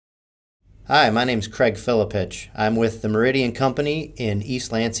Hi, my name's Craig Phillipich. I'm with the Meridian Company in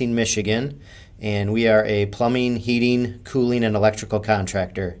East Lansing, Michigan, and we are a plumbing, heating, cooling, and electrical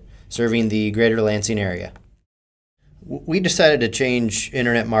contractor serving the greater Lansing area. We decided to change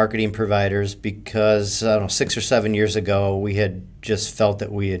internet marketing providers because, I don't know, 6 or 7 years ago, we had just felt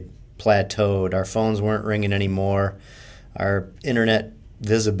that we had plateaued. Our phones weren't ringing anymore. Our internet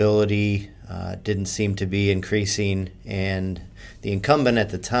visibility didn't seem to be increasing, and the incumbent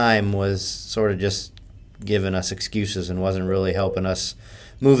at the time was sort of just giving us excuses and wasn't really helping us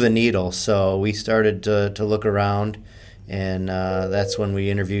move the needle. So we started to look around, and that's when we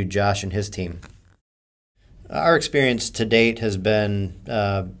interviewed Josh and his team. Our experience to date has been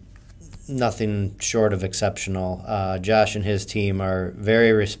nothing short of exceptional. Josh and his team are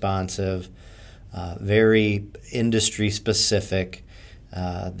very responsive, very industry specific.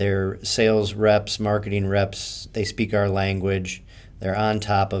 Their sales reps, marketing reps, they speak our language. They're on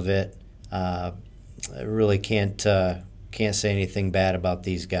top of it. I really can't say anything bad about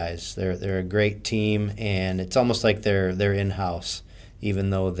these guys. They're a great team, and it's almost like they're in-house, even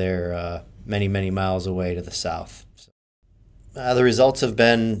though they're many miles away to the south. The results have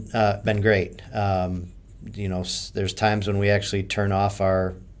been great. There's times when we actually turn off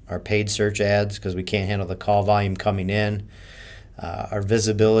our paid search ads because we can't handle the call volume coming in. Our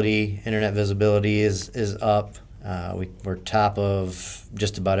visibility, internet visibility, is up. We're top of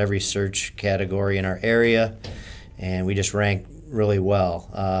just about every search category in our area, and we just rank really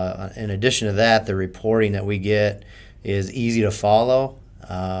well. In addition to that, the reporting that we get is easy to follow.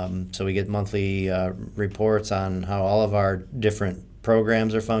 So we get monthly reports on how all of our different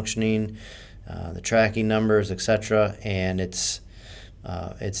programs are functioning, the tracking numbers, etc. And it's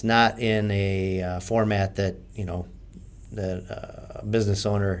not in a format that a business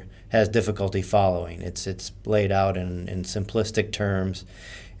owner has difficulty following. It's laid out in simplistic terms,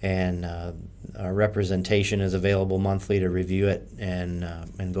 and our representation is available monthly to review it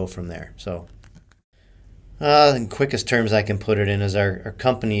and go from there. So. The quickest terms I can put it in is our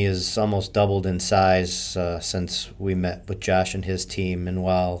company is almost doubled in size since we met with Josh and his team, and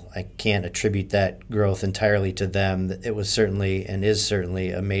while I can't attribute that growth entirely to them, it was certainly and is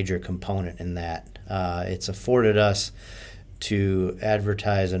certainly a major component in that. It's afforded us to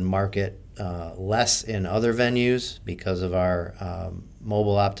advertise and market less in other venues because of our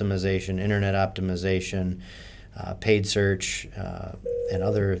mobile optimization, internet optimization, paid search, and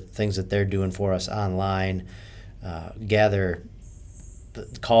other things that they're doing for us online, gather the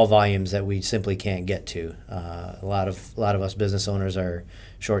call volumes that we simply can't get to. A lot of us business owners are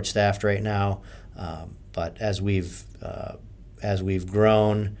short-staffed right now, but as we've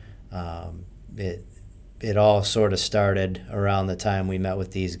grown, it all sort of started around the time we met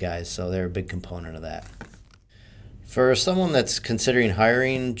with these guys, so they're a big component of that. For someone that's considering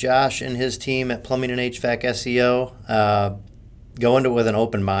hiring Josh and his team at Plumbing and HVAC SEO, go into it with an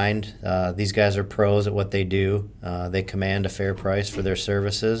open mind. These guys are pros at what they do. They command a fair price for their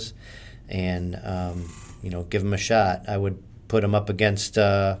services, and give them a shot. I would put them up against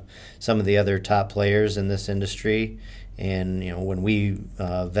some of the other top players in this industry. And when we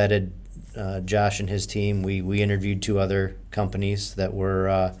vetted Josh and his team, we interviewed 2 other companies that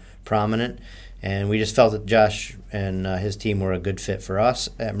were prominent. And we just felt that Josh and his team were a good fit for us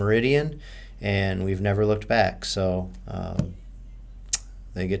at Meridian, and we've never looked back. So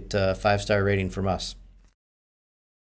they get a 5-star rating from us.